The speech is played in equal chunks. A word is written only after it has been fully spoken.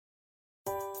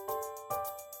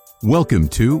Welcome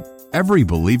to Every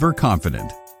Believer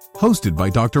Confident, hosted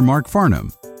by Dr. Mark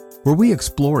Farnham, where we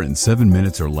explore in 7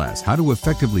 minutes or less how to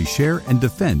effectively share and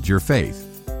defend your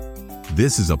faith.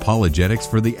 This is apologetics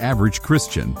for the average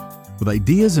Christian, with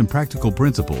ideas and practical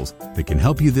principles that can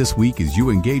help you this week as you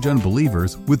engage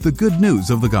unbelievers with the good news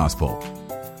of the gospel.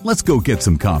 Let's go get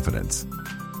some confidence.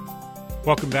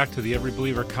 Welcome back to the Every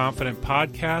Believer Confident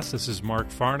podcast. This is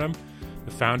Mark Farnham, the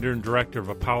founder and director of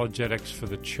Apologetics for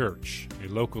the Church, a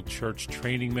local church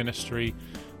training ministry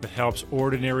that helps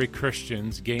ordinary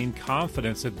Christians gain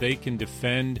confidence that they can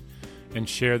defend and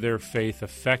share their faith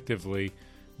effectively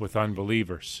with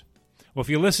unbelievers. Well, if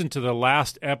you listened to the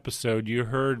last episode, you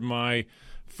heard my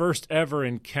first ever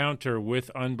encounter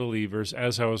with unbelievers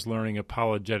as I was learning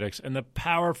apologetics and the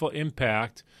powerful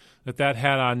impact that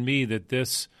had on me, that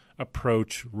this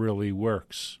approach really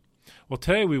works. Well,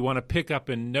 today we want to pick up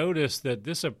and notice that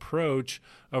this approach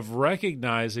of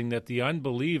recognizing that the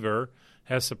unbeliever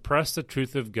has suppressed the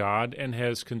truth of God and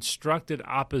has constructed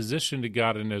opposition to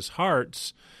God in his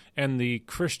hearts, and the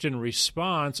Christian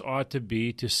response ought to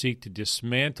be to seek to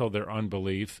dismantle their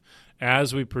unbelief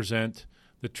as we present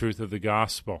the truth of the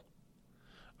gospel.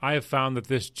 I have found that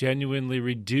this genuinely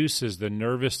reduces the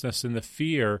nervousness and the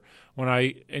fear when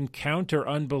I encounter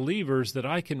unbelievers, that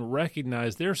I can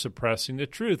recognize they're suppressing the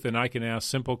truth, and I can ask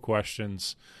simple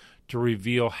questions to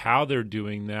reveal how they're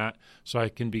doing that so I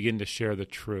can begin to share the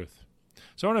truth.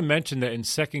 So I want to mention that in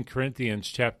 2 Corinthians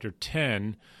chapter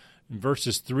 10, in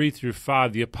verses 3 through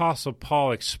 5, the Apostle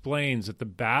Paul explains that the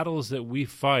battles that we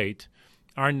fight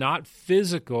are not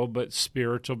physical but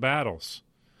spiritual battles.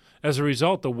 As a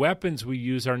result, the weapons we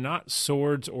use are not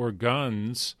swords or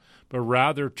guns, but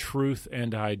rather truth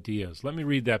and ideas. Let me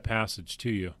read that passage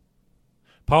to you.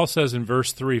 Paul says in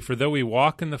verse 3, "For though we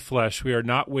walk in the flesh, we are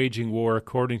not waging war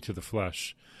according to the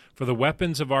flesh. For the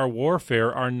weapons of our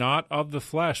warfare are not of the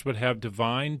flesh, but have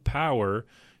divine power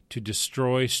to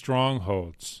destroy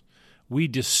strongholds. We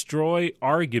destroy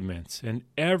arguments and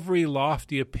every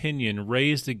lofty opinion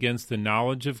raised against the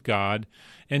knowledge of God,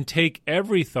 and take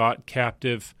every thought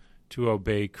captive to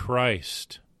obey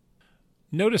Christ."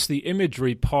 Notice the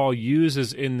imagery Paul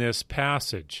uses in this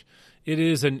passage. It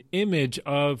is an image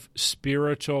of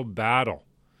spiritual battle.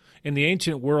 In the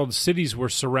ancient world, cities were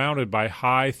surrounded by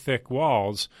high, thick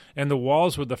walls, and the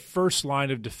walls were the first line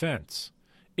of defense.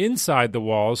 Inside the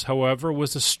walls, however,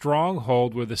 was a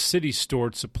stronghold where the city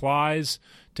stored supplies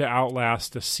to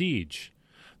outlast a siege.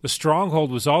 The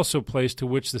stronghold was also a place to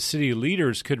which the city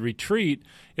leaders could retreat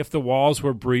if the walls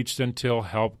were breached until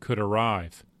help could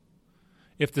arrive.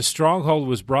 If the stronghold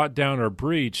was brought down or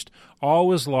breached, all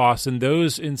was lost, and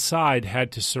those inside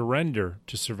had to surrender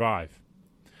to survive.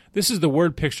 This is the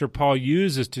word picture Paul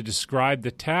uses to describe the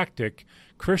tactic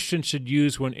Christians should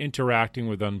use when interacting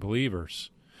with unbelievers.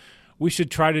 We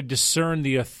should try to discern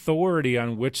the authority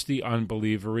on which the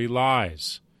unbeliever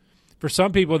relies. For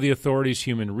some people, the authority is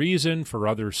human reason. For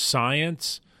others,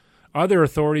 science. Other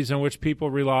authorities on which people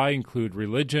rely include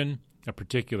religion, a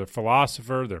particular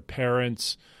philosopher, their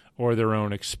parents, or their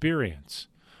own experience.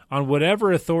 On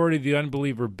whatever authority the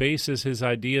unbeliever bases his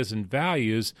ideas and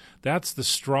values, that's the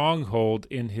stronghold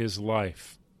in his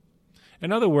life.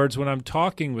 In other words, when I'm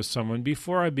talking with someone,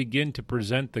 before I begin to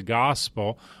present the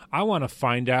gospel, I want to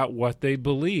find out what they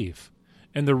believe.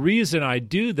 And the reason I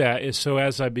do that is so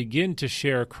as I begin to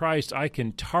share Christ, I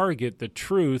can target the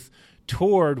truth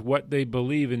toward what they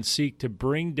believe and seek to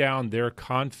bring down their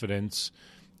confidence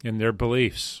in their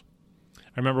beliefs.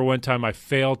 I remember one time I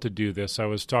failed to do this. I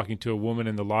was talking to a woman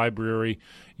in the library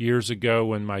years ago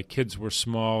when my kids were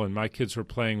small and my kids were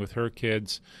playing with her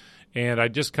kids. And I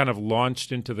just kind of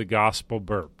launched into the gospel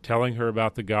burp, telling her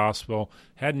about the gospel.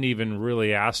 Hadn't even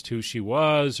really asked who she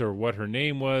was or what her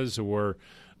name was or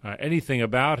anything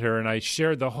about her, and I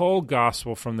shared the whole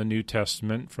gospel from the New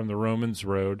Testament, from the Romans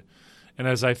Road. And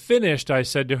as I finished, I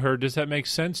said to her, "Does that make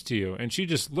sense to you?" And she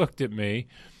just looked at me,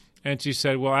 and she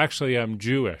said, "Well, actually, I'm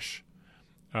Jewish,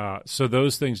 so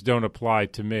those things don't apply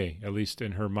to me." At least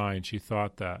in her mind, she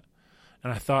thought that.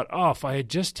 And I thought, if I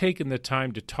had just taken the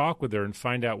time to talk with her and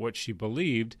find out what she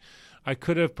believed, I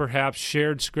could have perhaps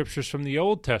shared scriptures from the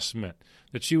Old Testament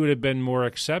that she would have been more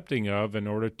accepting of in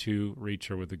order to reach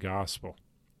her with the gospel.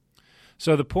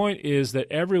 So the point is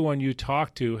that everyone you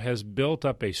talk to has built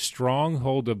up a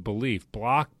stronghold of belief,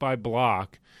 block by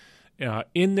block,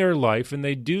 in their life, and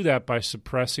they do that by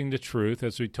suppressing the truth,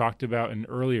 as we talked about in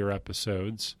earlier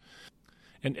episodes.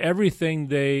 And everything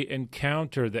they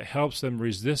encounter that helps them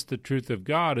resist the truth of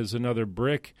God is another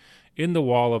brick in the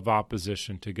wall of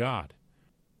opposition to God.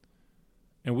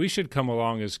 And we should come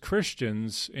along as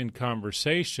Christians in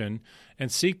conversation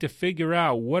and seek to figure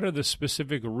out what are the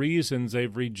specific reasons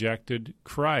they've rejected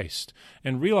Christ,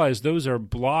 and realize those are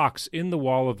blocks in the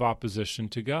wall of opposition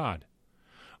to God.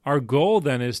 Our goal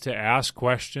then is to ask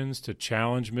questions, to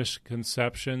challenge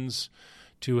misconceptions,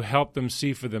 to help them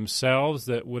see for themselves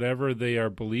that whatever they are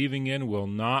believing in will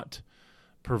not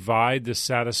provide the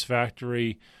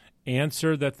satisfactory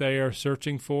answer that they are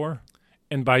searching for.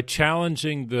 And by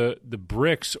challenging the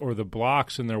bricks or the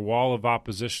blocks in their wall of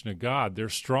opposition to God, their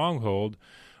stronghold,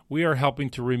 we are helping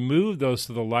to remove those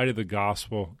so the light of the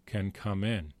gospel can come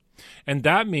in. And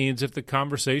that means if the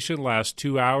conversation lasts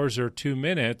 2 hours or 2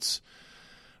 minutes,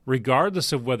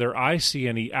 regardless of whether I see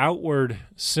any outward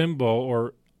symbol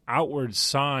or outward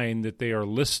sign that they are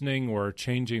listening or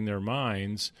changing their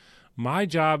minds, my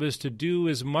job is to do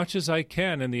as much as I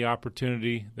can in the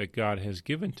opportunity that God has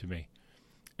given to me.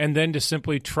 And then to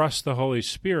simply trust the Holy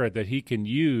Spirit that He can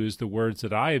use the words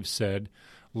that I have said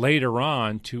later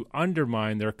on to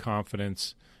undermine their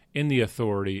confidence in the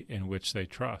authority in which they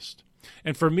trust.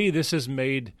 And for me, this has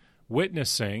made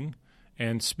witnessing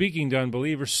and speaking to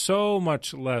unbelievers so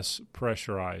much less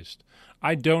pressurized.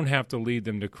 I don't have to lead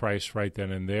them to Christ right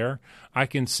then and there. I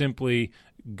can simply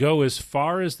go as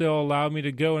far as they'll allow me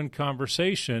to go in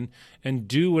conversation and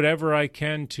do whatever I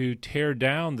can to tear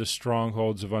down the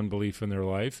strongholds of unbelief in their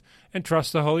life and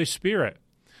trust the Holy Spirit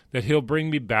that He'll bring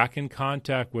me back in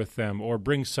contact with them or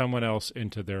bring someone else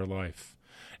into their life.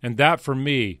 And that, for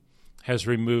me, has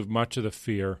removed much of the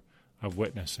fear of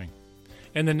witnessing.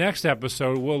 In the next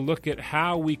episode, we'll look at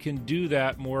how we can do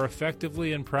that more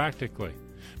effectively and practically.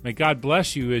 May God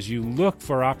bless you as you look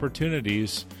for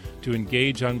opportunities to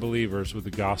engage unbelievers with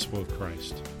the gospel of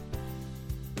Christ.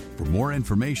 For more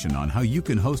information on how you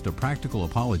can host a practical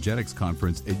apologetics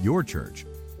conference at your church,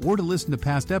 or to listen to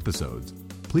past episodes,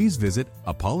 please visit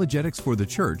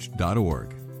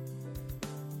apologeticsforthechurch.org.